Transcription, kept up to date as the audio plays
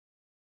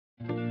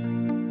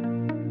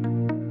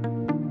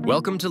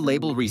Welcome to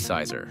Label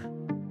Resizer.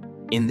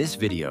 In this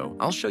video,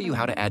 I'll show you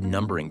how to add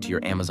numbering to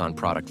your Amazon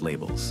product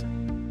labels.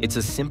 It's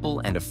a simple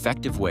and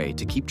effective way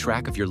to keep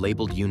track of your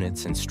labeled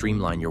units and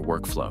streamline your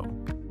workflow.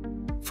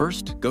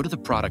 First, go to the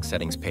Product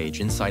Settings page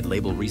inside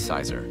Label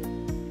Resizer.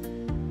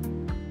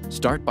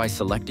 Start by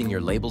selecting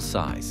your label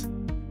size.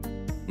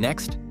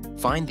 Next,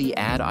 find the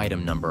Add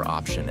Item Number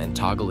option and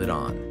toggle it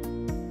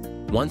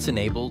on. Once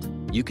enabled,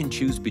 you can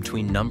choose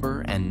between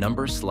number and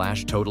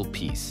number/total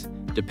piece,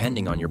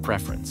 depending on your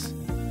preference.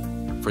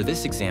 For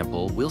this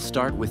example, we'll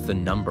start with the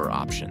number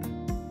option.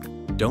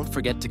 Don't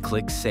forget to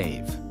click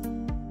Save.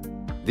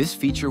 This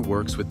feature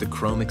works with the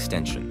Chrome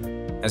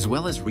extension, as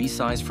well as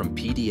resize from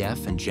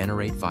PDF and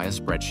generate via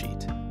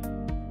spreadsheet.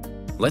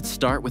 Let's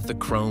start with the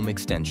Chrome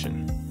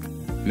extension.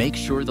 Make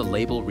sure the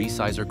Label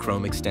Resizer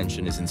Chrome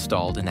extension is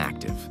installed and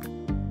active.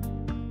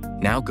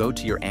 Now go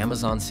to your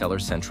Amazon Seller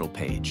Central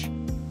page.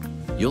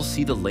 You'll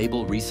see the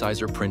Label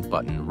Resizer print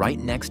button right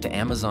next to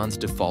Amazon's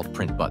default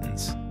print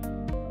buttons.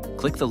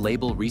 Click the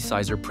Label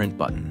Resizer print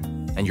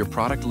button, and your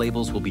product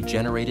labels will be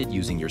generated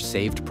using your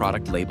saved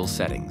product label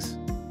settings.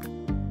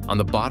 On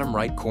the bottom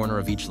right corner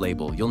of each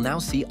label, you'll now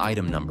see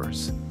item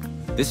numbers.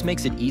 This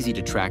makes it easy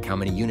to track how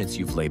many units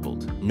you've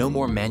labeled, no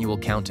more manual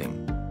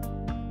counting.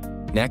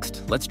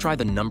 Next, let's try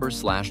the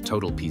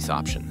number/total piece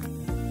option.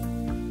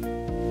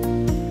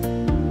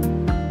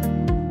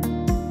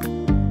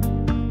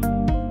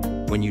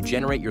 When you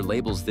generate your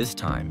labels this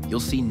time,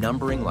 you'll see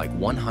numbering like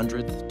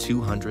 100th,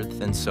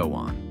 200th, and so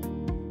on.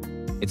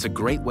 It's a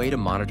great way to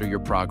monitor your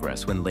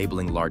progress when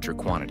labeling larger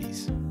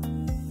quantities.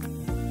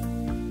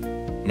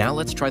 Now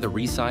let's try the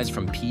resize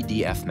from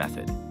PDF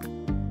method.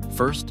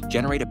 First,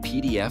 generate a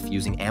PDF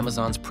using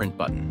Amazon's print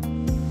button.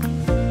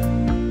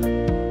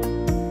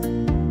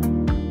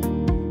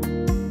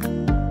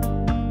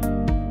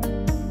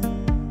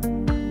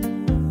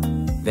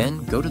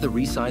 Then, go to the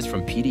Resize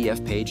from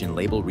PDF page in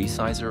Label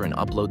Resizer and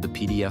upload the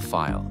PDF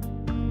file.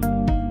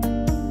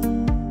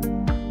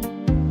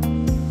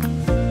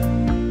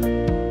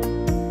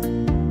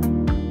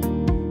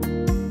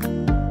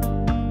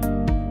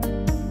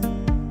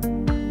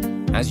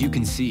 As you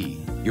can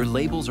see, your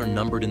labels are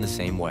numbered in the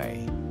same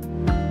way.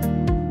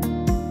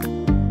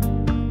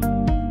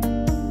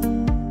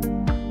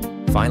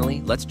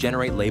 Finally, let's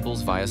generate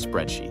labels via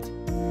spreadsheet.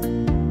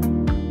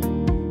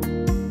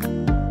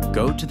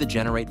 Go to the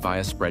Generate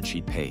via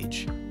Spreadsheet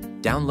page.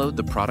 Download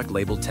the product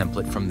label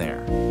template from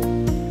there.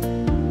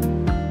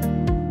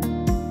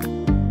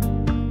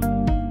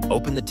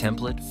 Open the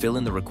template, fill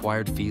in the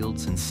required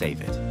fields, and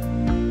save it.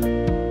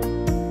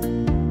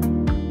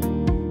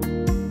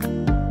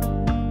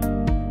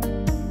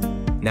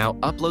 Now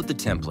upload the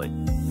template.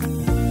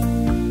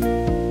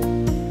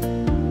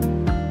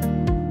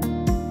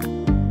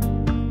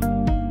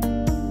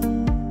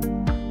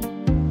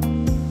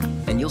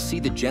 And you'll see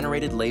the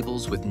generated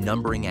labels with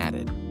numbering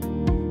added.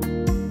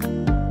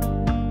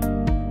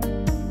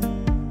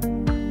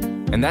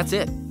 And that's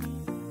it.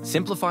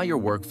 Simplify your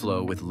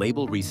workflow with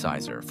Label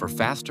Resizer for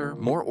faster,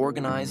 more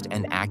organized,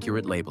 and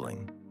accurate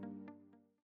labeling.